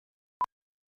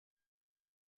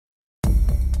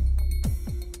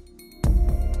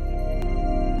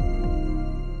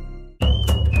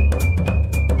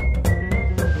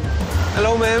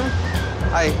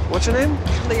Hi, what's your name?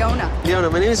 Leona. Leona,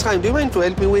 my name is Haim. Do you mind to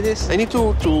help me with this? I need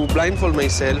to blindfold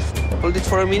myself. Hold it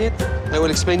for a minute. I will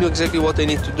explain you exactly what I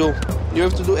need to do. You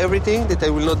have to do everything that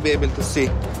I will not be able to see.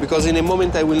 Because in a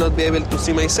moment I will not be able to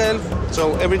see myself,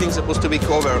 so everything's supposed to be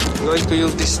covered. I'm going to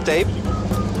use this tape.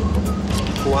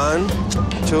 1,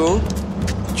 2,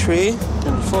 3,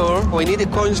 and 4. Oh, I need the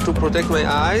coins to protect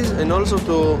my eyes and also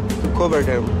to cover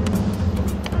them.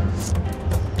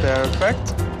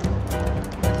 Perfect.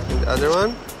 And the other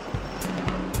one.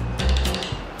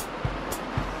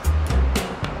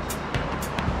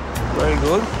 Very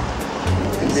good.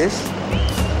 And this.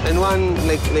 And one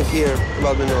like here,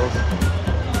 above the nose.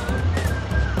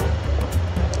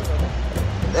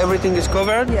 Everything is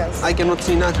covered? Yes. I cannot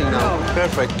see nothing now. No.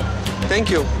 Perfect. Thank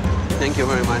you. Thank you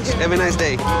very much. Have a nice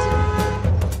day.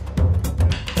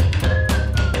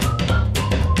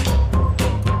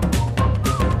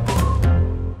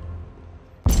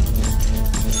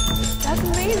 That's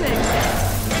amazing.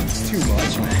 It's too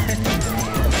much, man.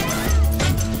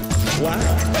 Wow.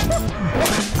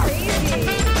 Crazy.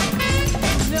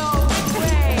 No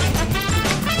way.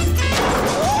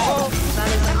 Oh, that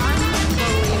is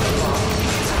unbelievable.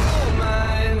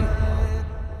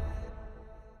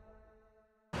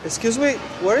 Excuse me,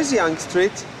 where is Young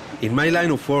Street? In my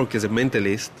line of work as a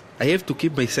mentalist, I have to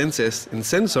keep my senses and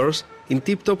sensors in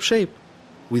tip-top shape.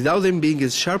 Without them being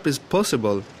as sharp as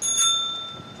possible,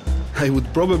 I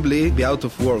would probably be out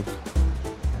of work.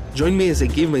 Join me as I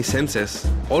give my senses,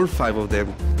 all 5 of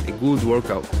them, a good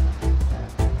workout.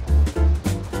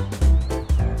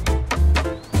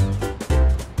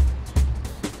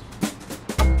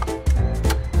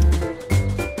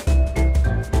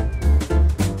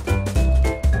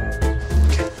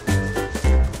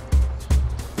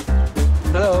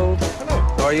 Hello. Hello.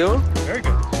 How are you? Very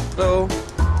good. Hello.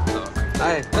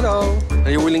 Hi. Hello.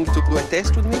 Are you willing to do a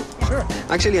test with me? Sure.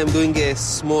 Actually, I'm doing a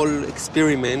small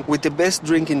experiment with the best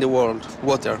drink in the world,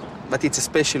 water. But it's a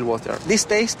special water. This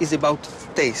taste is about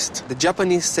taste. The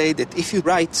Japanese say that if you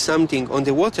write something on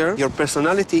the water, your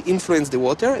personality influences the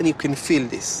water and you can feel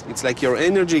this. It's like your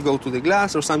energy go to the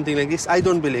glass or something like this. I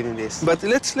don't believe in this. But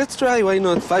let's try, why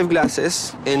not? 5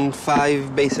 glasses and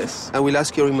 5 bases. I will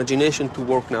ask your imagination to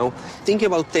work now. Think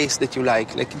about taste that you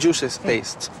like juices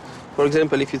taste. For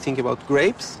example, if you think about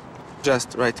grapes,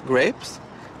 just write grapes,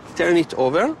 turn it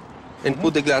over and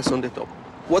put the glass on the top.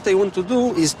 What I want to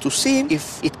do is to see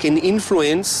if it can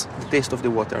influence the taste of the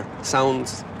water.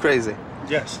 Sounds crazy.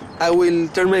 Yes. I will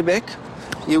turn my back.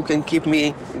 You can keep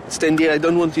me stand here. I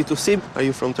don't want you to see. Are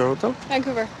you from Toronto?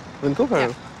 Vancouver. Vancouver?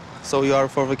 Yeah. So you are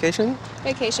for vacation?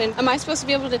 Vacation. Am I supposed to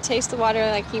be able to taste the water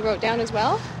like he wrote down as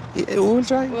well? Yeah, we will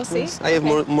try. We'll see. I have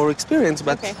Okay. more experience,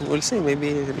 but Okay. we'll see. Maybe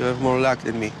you have more luck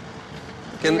than me.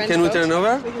 Can rent we the boat? turn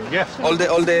over? Yes. All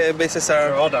the bases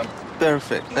They're are all done.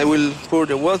 perfect. I will pour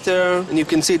the water, and you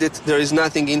can see that there is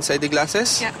nothing inside the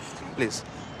glasses. Yeah. Please.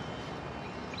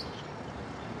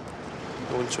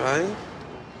 I will try.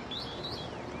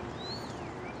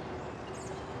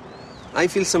 I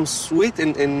feel some sweet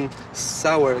and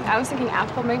sour. I was thinking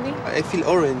apple maybe. I feel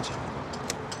orange.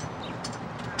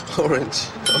 Orange.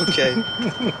 Okay.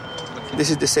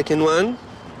 This is the second one.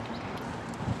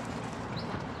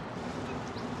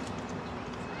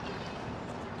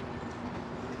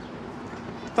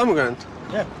 Pomegranate.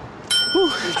 Yeah. Whew.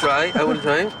 Try. I will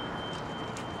try.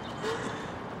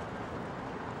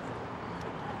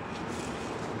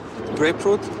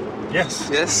 Grapefruit. Yes.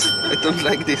 Yes. I don't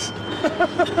like this.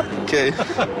 Okay.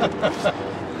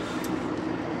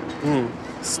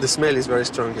 The smell is very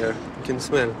strong here. You can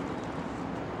smell.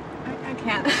 I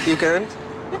can't. You can't?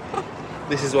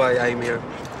 This is why I'm here.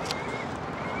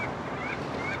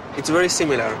 It's very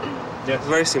similar. Yes.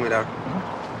 Very similar.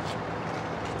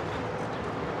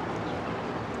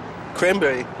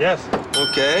 Cranberry. Yes.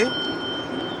 Okay.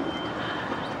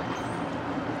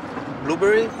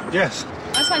 Blueberry. Yes.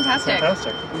 That's fantastic.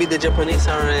 Fantastic. Maybe the Japanese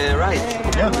are right.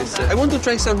 Yeah. I want to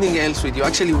try something else with you,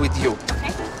 actually with you.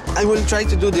 Okay. I will try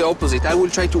to do the opposite. I will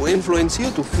try to influence you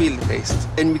to feel the taste.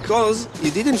 And because you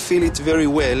didn't feel it very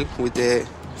well with the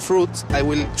fruit, I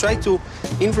will try to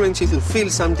influence you to feel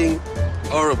something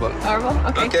horrible. Horrible?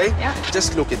 Okay. Okay? Yeah.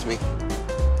 Just look at me.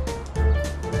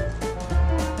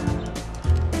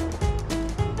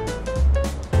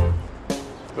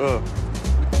 Oh.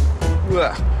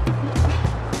 Uah.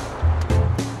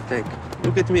 Take.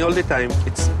 Look at me all the time.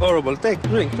 It's horrible. Take,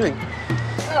 drink.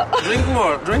 Oh. Drink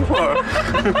more.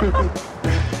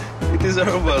 It is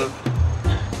horrible.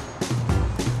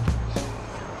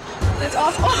 That's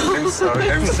awful. I'm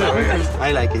sorry.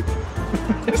 I like it.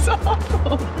 It's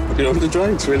awful. You want to try?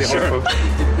 It's really Sure. awful.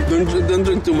 Don't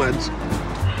drink too much.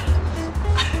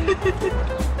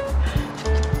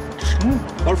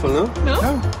 Powerful, no? No?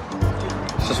 No.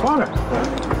 It's just water.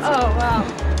 Oh, wow.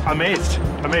 Amazed.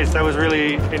 That was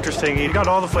really interesting. He got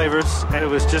all the flavors, and it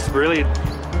was just really,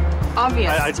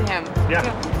 Obvious to him.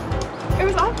 yeah. It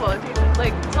was awful. It tasted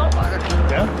like salt water.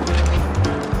 Yeah.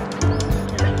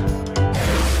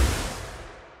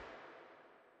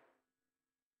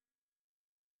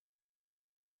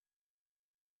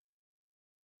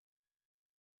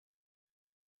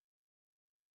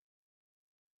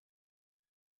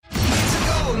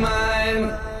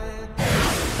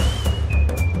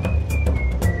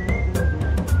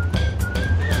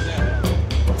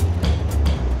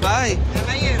 Hi. How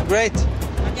are you? Great.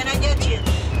 What can I get you?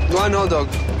 One hot dog.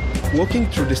 Walking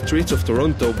through the streets of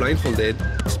Toronto blindfolded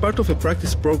is part of a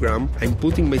practice program I'm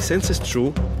putting my senses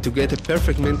through to get a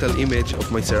perfect mental image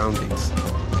of my surroundings.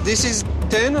 This is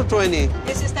 10 or 20?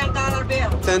 This is $10 bill.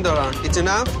 $10. It's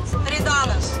enough? It's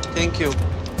 $3. Thank you.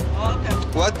 Welcome.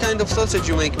 What kind of sausage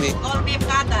you make me? All beef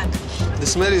hot dog. The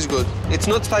smell is good. It's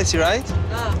not spicy, right?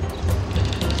 No.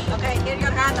 Okay, here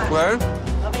your hot dog. Where?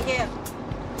 Over here.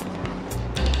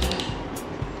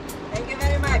 Thank you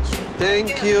very much.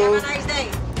 Thank you. Have a nice day.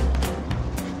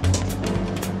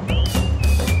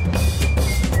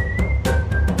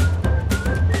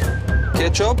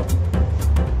 Ketchup?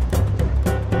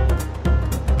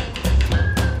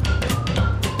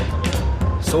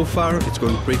 So far, it's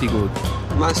going pretty good.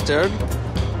 Mustard?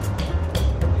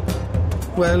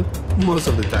 Well, most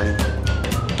of the time.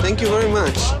 Thank you very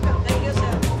much. Welcome. Thank you,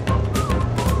 sir.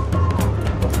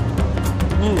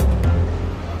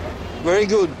 Very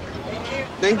good.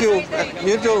 Thank you. Have a nice day.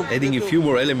 You too. Adding a few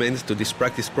more elements to this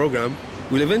practice program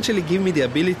will eventually give me the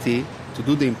ability to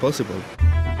do the impossible.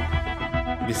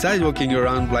 Besides walking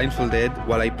around blindfolded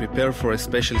while I prepare for a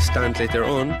special stunt later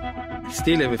on, I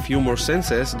still have a few more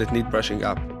senses that need brushing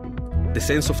up. The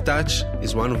sense of touch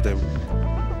is one of them.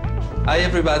 Hi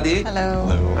everybody. Hello.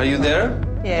 Are you there?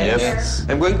 Yes.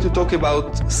 I'm going to talk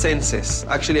about senses.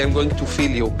 Actually, I'm going to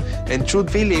feel you. And through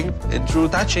feeling and through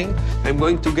touching, I'm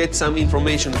going to get some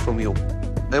information from you.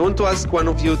 I want to ask one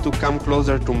of you to come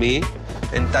closer to me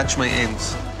and touch my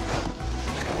hands.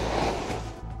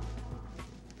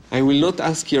 I will not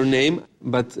ask your name,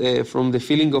 but from the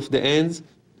feeling of the hands,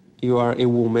 you are a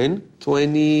woman,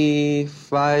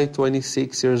 25,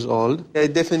 26 years old. I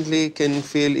definitely can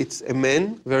feel it's a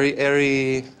man, very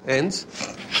airy hands,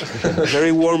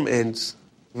 very warm hands,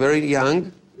 very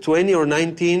young, 20 or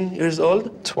 19 years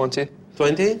old? 20.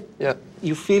 20? Yeah.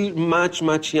 You feel much,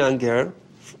 much younger,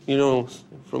 you know,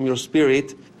 from your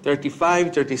spirit,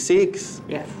 35, 36.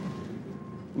 Yes.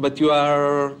 But you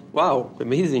are, wow,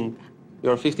 amazing.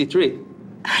 You are 53.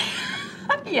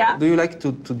 Yeah. Do you like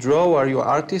to draw? Are you an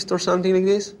artist or something like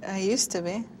this? I used to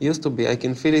be. Used to be. I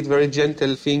can feel it, very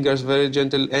gentle fingers, very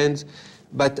gentle hands.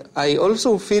 But I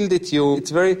also feel that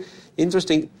it's very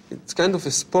interesting. It's kind of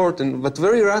a sport, but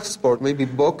very rough sport. Maybe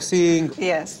boxing.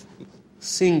 Yes.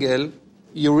 Single.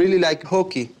 You really like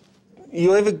hockey.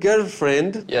 You have a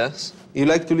girlfriend. Yes. You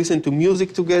like to listen to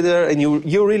music together, and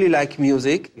you really like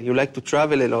music. You like to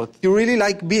travel a lot. You really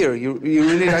like beer. You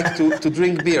really like to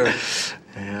drink beer.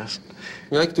 Yes.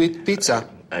 You like to eat pizza.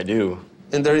 I do.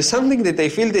 And there is something that I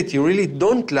feel that you really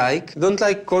don't like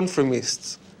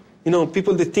conformists. You know,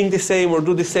 people that think the same or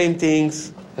do the same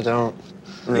things. I don't.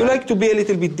 You like to be a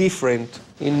little bit different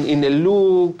in a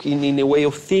look, in a way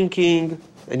of thinking,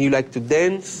 and you like to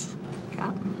dance.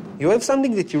 Yeah. You have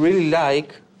something that you really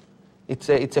like. It's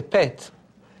a pet.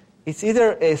 It's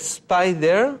either a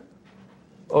spider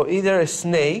or either a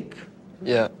snake.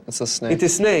 Yeah, it's a snake. It's a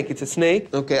snake. It's a snake.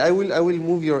 Okay, I will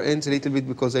move your hands a little bit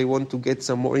because I want to get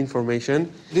some more information.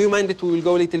 Do you mind that we will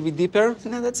go a little bit deeper?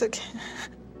 No, that's okay.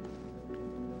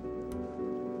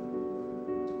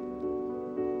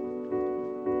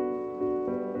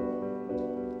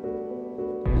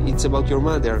 It's about your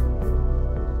mother.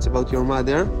 It's about your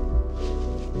mother.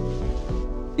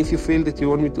 If you feel that you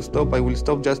want me to stop, I will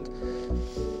stop. Just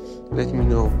let me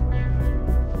know.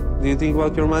 Do you think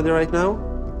about your mother right now?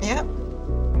 Yeah.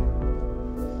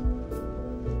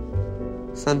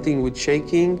 Something with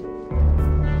shaking.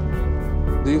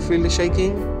 Do you feel the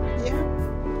shaking?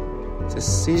 Yeah. It's a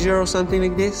seizure or something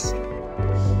like this?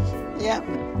 Yeah.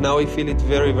 Now I feel it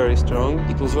very, very strong.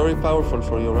 It was very powerful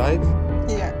for you, right?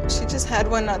 Yeah. She just had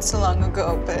one not so long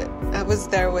ago, but I was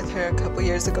there with her a couple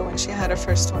years ago when she had her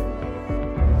first one.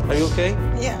 Are you okay?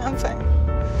 Yeah, I'm fine.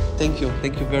 Thank you.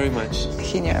 Thank you very much.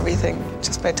 He knew everything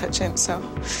just by touching, so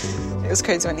it was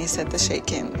crazy when he said the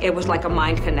shaking. It was like a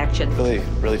mind connection.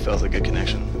 Really felt a good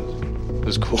connection. It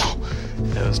was cool.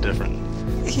 It was different.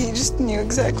 He just knew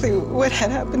exactly what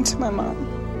had happened to my mom.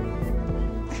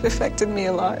 It affected me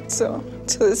a lot, so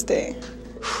to this day.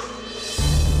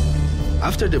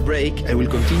 After the break, I will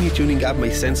continue tuning up my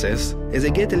senses as I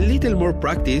get a little more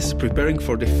practice preparing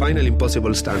for the final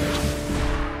impossible stunt.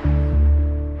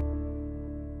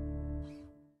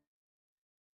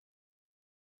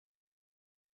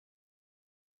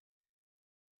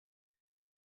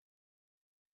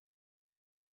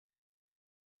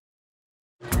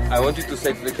 I want you to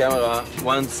say to the camera,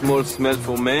 one small smell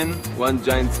for men, one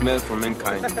giant smell for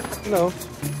mankind. Hello.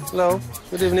 Hello.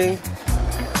 Good evening.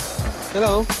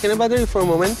 Hello. Can I bother you for a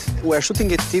moment? We're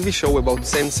shooting a TV show about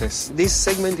senses. This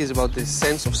segment is about the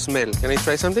sense of smell. Can I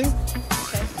try something?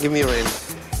 Okay. Give me your hand.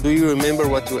 Do you remember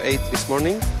what you ate this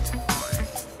morning?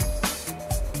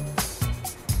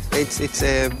 It's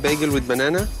a bagel with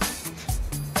banana.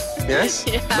 Yes?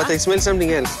 Yeah. But I smell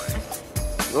something else.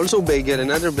 Also bagel,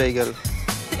 another bagel.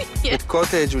 Yeah. With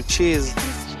cottage, with cheese.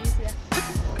 Cheese, yeah.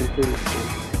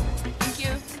 Thank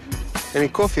you. Any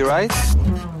coffee, right?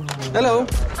 Hello.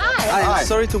 Hi. I'm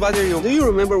sorry to bother you. Do you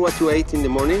remember what you ate in the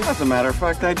morning? As a matter of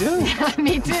fact, I do.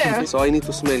 Me too. So I need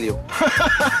to smell you.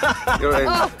 You're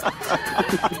right.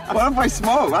 What if I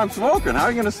smoke? I'm smoking. How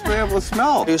are you going to be able to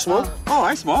smell? Do you smoke? Oh,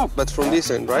 I smoke. But from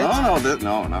this end, right?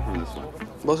 No, not from this one.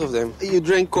 Both of them. You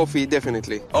drank coffee,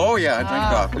 definitely. Oh, yeah, I drink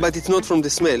coffee. But it's not from the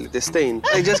smell, the stain.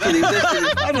 I just kidding, just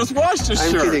kidding. I just washed your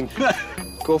I'm shirt. kidding.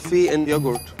 Coffee and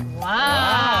yogurt.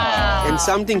 Wow. And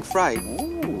something fried.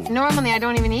 Normally I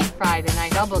don't even eat fried, and I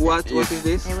doubled What? it. What is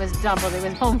this? It was doubled. It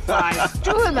was home fries.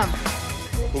 2 of them.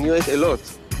 And you ate a lot.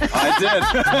 I did.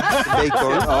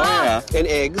 Bacon. Oh, yeah. And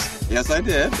eggs. Yes, I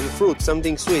did. And fruit,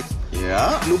 something sweet.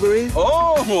 Yeah. Blueberries.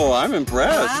 Oh, I'm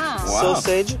impressed. Wow.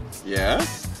 Sausage.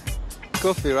 Yes.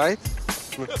 Coffee, right?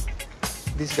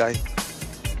 This guy.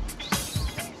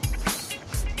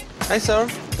 Hi, sir.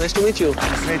 Nice to meet you.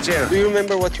 Nice to meet you. Do you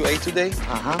remember what you ate today?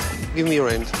 Uh-huh. Give me your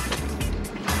hand.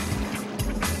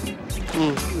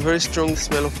 Very strong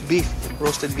smell of beef,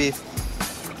 roasted beef.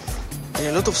 And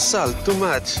a lot of salt, too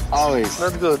much. Always.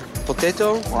 Not good.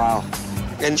 Potato. Wow.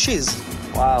 And cheese.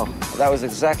 Wow. That was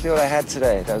exactly what I had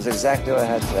today.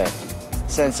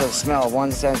 Sense of smell.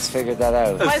 One sense figured that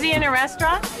out. Was he in a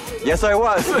restaurant? Yes, I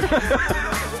was.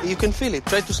 You can feel it.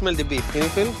 Try to smell the beef. Can you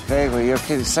feel? Vaguely. Your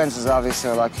senses obviously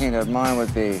are a lot keener than mine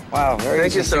would be. Wow. Very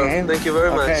Thank you, sir. interesting. Thank you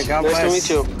very much. Okay, God nice bless.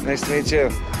 to meet you. Nice to meet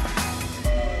you.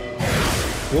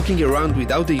 Walking around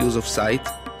without the use of sight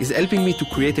is helping me to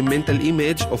create a mental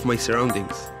image of my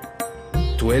surroundings.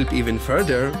 To help even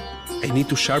further, I need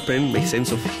to sharpen my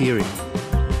sense of hearing.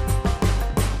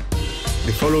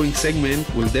 The following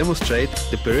segment will demonstrate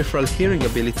the peripheral hearing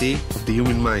ability of the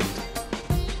human mind.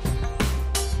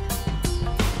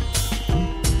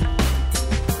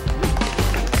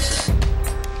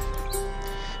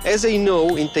 As I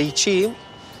know, in Tai Chi,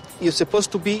 you're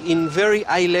supposed to be in very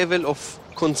high level of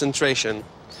concentration.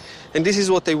 And this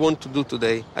is what I want to do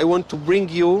today. I want to bring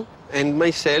you and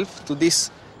myself to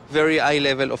this very high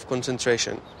level of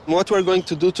concentration. What we're going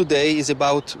to do today is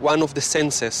about one of the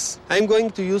senses. I'm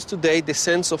going to use today the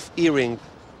sense of hearing.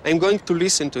 I'm going to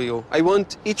listen to you. I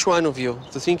want each one of you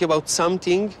to think about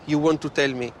something you want to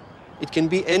tell me. It can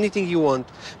be anything you want,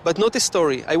 but not a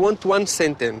story. I want one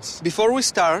sentence. Before we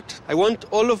start, I want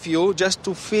all of you just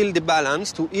to feel the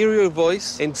balance, to hear your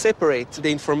voice and separate the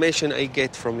information I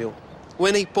get from you.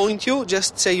 When I point you,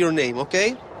 just say your name,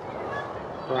 okay?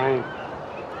 Brian.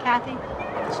 Kathy.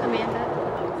 Amanda.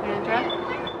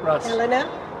 Sandra. Russ. Helena?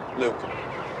 Luke.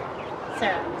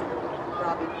 Sarah.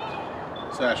 Robbie.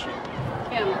 Sashi.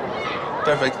 Kim.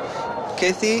 Perfect.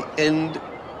 Kathy and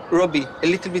Robbie, a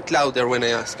little bit louder when I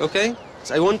ask, okay?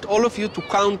 So I want all of you to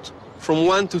count from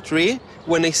 1 to 3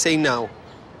 when I say now.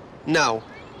 Now.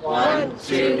 1,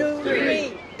 2,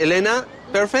 3. Elena,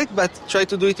 perfect, but try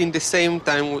to do it in the same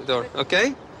time with her,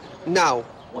 okay? Now.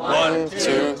 1,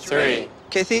 2, 3.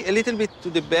 Kathy, a little bit to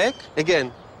the back.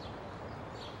 Again.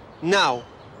 Now.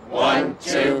 1,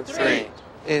 2,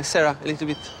 3. Sarah, a little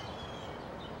bit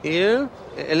here.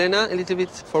 Elena, a little bit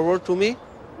forward to me.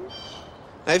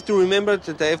 I have to remember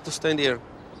that I have to stand here.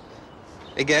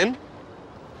 Again.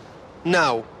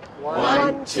 Now.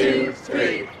 1, 2,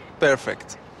 3.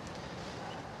 Perfect.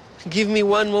 Give me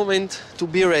one moment to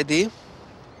be ready.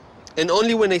 And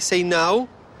only when I say now,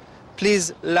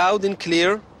 please, loud and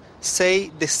clear,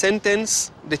 say the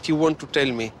sentence that you want to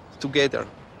tell me together.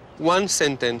 One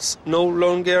sentence, no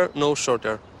longer, no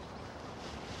shorter.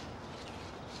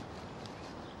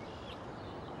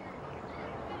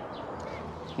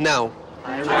 Now.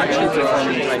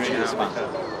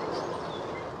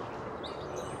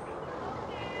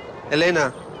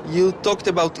 Elena, you talked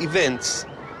about events.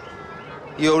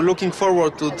 You're looking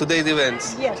forward to today's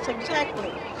events. Yes,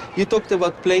 exactly. You talked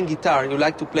about playing guitar. You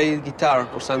like to play guitar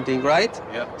or something, right?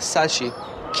 Yeah. Sashi.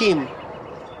 Kim.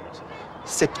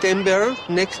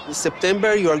 next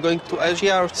September, you are going to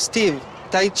Asia. Steve,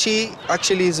 Tai Chi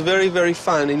actually is very, very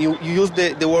fun, and you used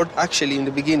the word actually in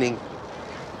the beginning.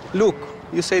 Look,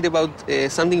 you said about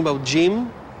something about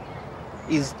Jim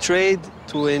is trade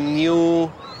to a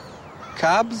new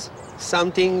Cubs,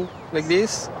 something like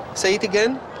this. Say it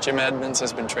again. Jim Edmonds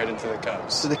has been traded to the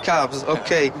Cubs. To the Cubs,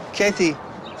 okay. Kathy,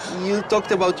 you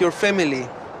talked about your family.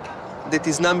 That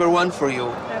is number one for you.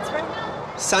 That's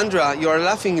right. Sandra, you are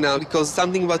laughing now because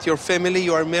something about your family,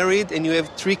 you are married and you have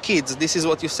 3 kids. This is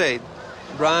what you said.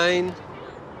 Brian,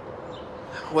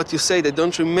 what you said, I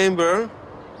don't remember.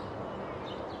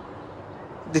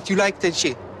 That you like Tai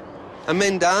Chi.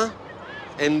 Amanda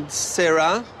and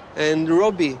Sarah and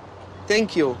Robbie.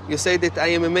 Thank you. You say that I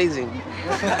am amazing.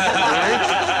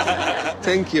 Right?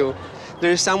 Thank you.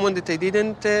 There is someone that I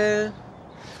didn't...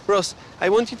 Ross, I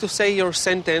want you to say your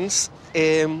sentence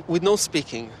with no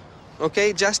speaking.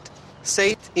 Okay? Just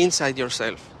say it inside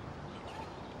yourself.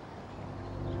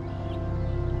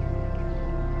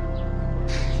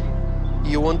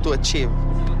 You want to achieve.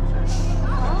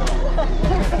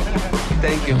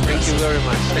 Thank you very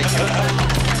much. Thank you.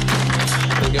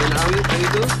 Thank you. And how you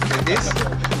do? Like this?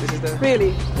 This is the...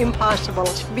 Really impossible.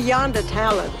 It's beyond the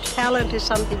talent. Talent is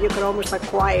something you can almost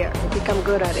acquire and become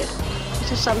good at it.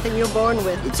 This is something you're born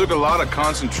with. It took a lot of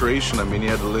concentration. I mean, you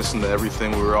had to listen to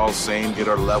everything we were all saying, get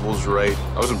our levels right.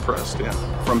 I was impressed, yeah.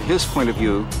 From his point of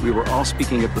view, we were all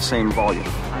speaking at the same volume.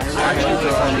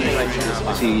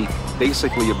 He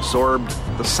basically absorbed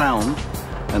the sound,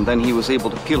 and then he was able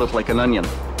to peel it like an onion,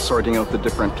 sorting out the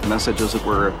different messages that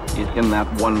were in that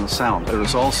one sound.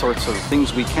 There's all sorts of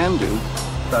things we can do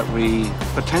that we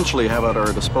potentially have at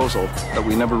our disposal that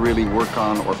we never really work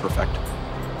on or perfect.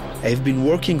 I've been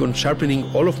working on sharpening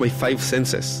all of my 5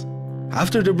 senses.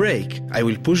 After the break, I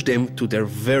will push them to their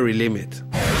very limit.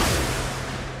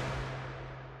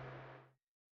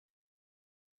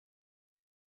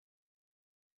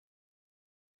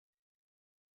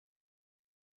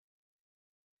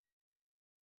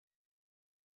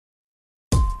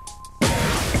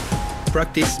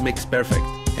 Practice makes perfect,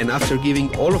 and after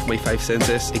giving all of my 5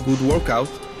 senses a good workout,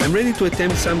 I'm ready to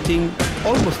attempt something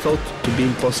almost thought to be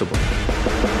impossible.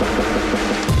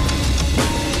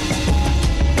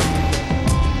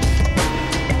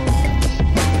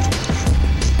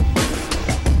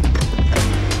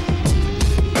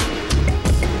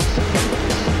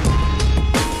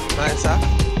 Hi, Saf.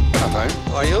 Hi.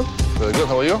 How are you? Very good.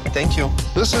 How are you? Thank you.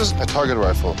 This is a target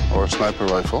rifle or a sniper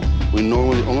rifle. We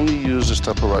normally only use this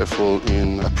type of rifle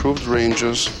in approved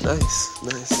ranges. Nice.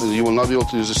 You will not be able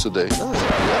to use this today. The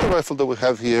other rifle that we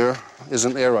have here is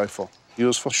an air rifle.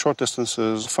 Used for short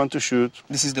distances, fun to shoot.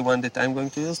 This is the one that I'm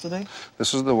going to use today?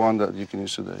 This is the one that you can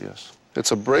use today, yes.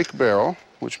 It's a break barrel,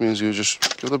 which means you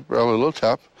just give the barrel a little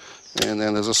tap, and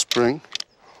then there's a spring.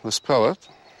 This pellet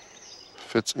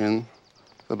fits in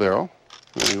the barrel,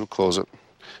 and you will close it.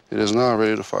 It is now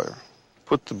ready to fire.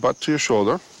 Put the butt to your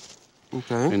shoulder,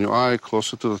 and your eye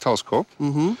closer to the telescope.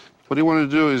 What you want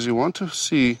to do is you want to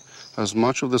see as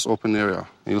much of this open area.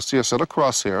 You'll see a set of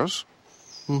crosshairs,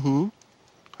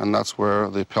 and that's where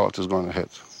the pellet is going to hit.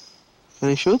 Can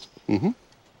I shoot?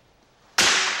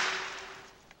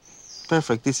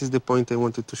 Perfect. This is the point I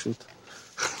wanted to shoot.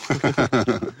 Would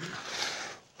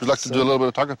you like to do a little bit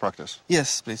of target practice?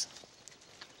 Yes, please.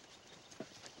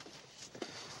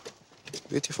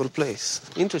 Beautiful place.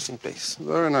 Interesting place.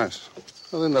 Very nice.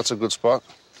 I think that's a good spot.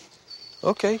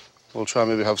 Okay. We'll try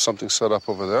maybe have something set up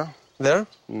over there. There?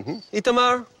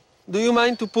 Itamar, do you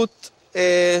mind to put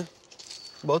a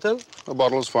bottle? A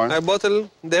bottle is fine. A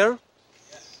bottle there?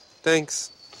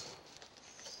 Thanks.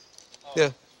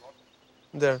 Yeah.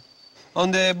 There.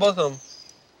 On the bottom.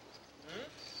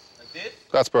 Like this?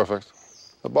 That's perfect.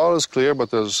 The bottle is clear, but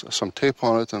there's some tape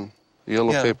on it and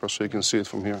yellow Yeah. paper so you can see it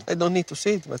from here. I don't need to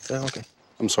see it, but okay.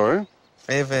 I'm sorry?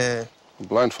 I have a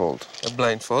blindfold. A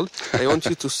blindfold. I want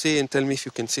you to see and tell me if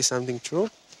you can see something true.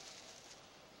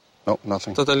 No,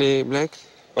 nothing. Totally black?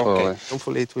 Totally. Okay.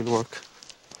 Hopefully it will work.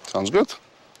 Sounds good.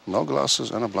 No glasses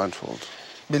and a blindfold.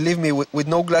 Believe me, with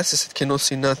no glasses, it cannot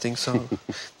see nothing, so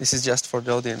this is just for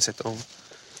the audience at home.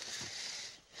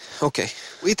 Okay.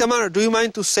 Itamar, do you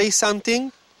mind to say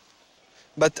something?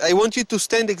 But I want you to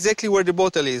stand exactly where the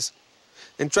bottle is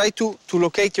and try to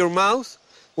locate your mouth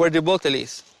where the bottle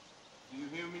is. Do you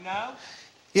hear me now?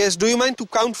 Yes, do you mind to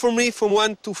count for me from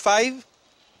 1 to 5?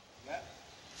 Yeah.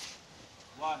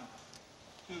 1,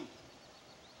 2,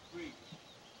 3,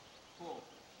 4,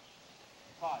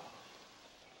 5.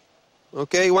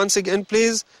 Okay, once again,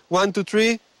 please. 1, 2,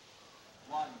 3.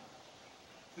 1,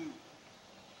 2,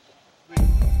 3.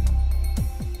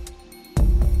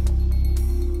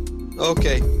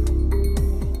 Okay.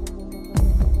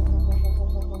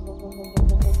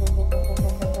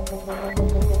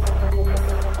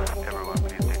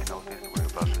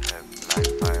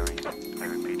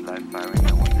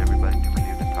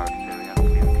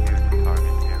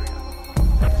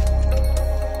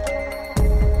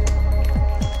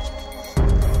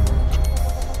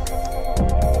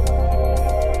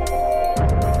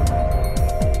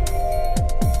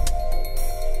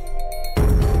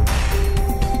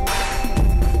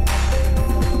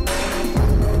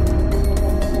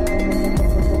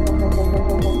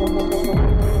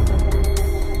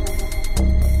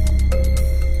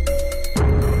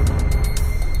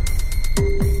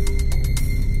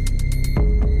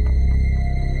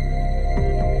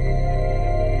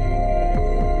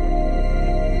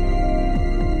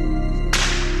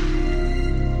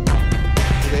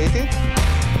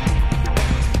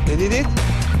 did it?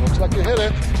 Looks like you hit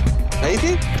it. I hit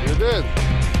it? You did.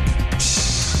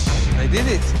 I did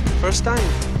it. First time.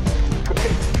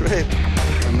 Great.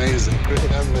 Amazing.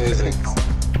 Amazing.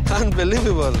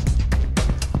 Unbelievable.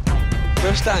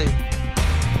 First time.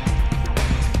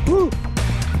 Woo.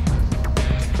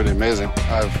 Pretty amazing.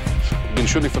 I've been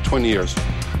shooting for 20 years.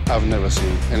 I've never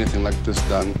seen anything like this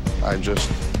done. I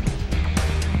just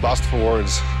lost for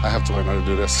words. I have to learn how to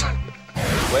do this.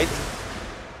 Wait.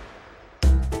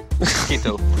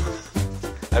 Quito.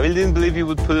 I really didn't believe you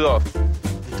would pull it off.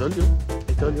 I told you.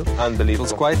 Unbelievable. It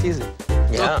was quite easy.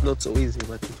 Yeah. Not so easy,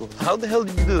 but it was. How the hell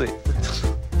did you do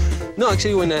it? No,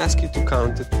 actually, when I ask you to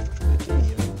count it,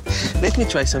 let me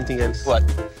try something else. What?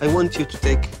 I want you to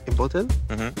take a bottle,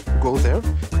 go there,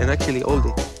 and actually hold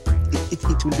it.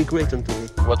 It will be great on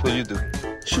TV. What will you do?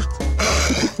 Shoot.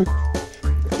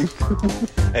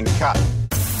 And cut.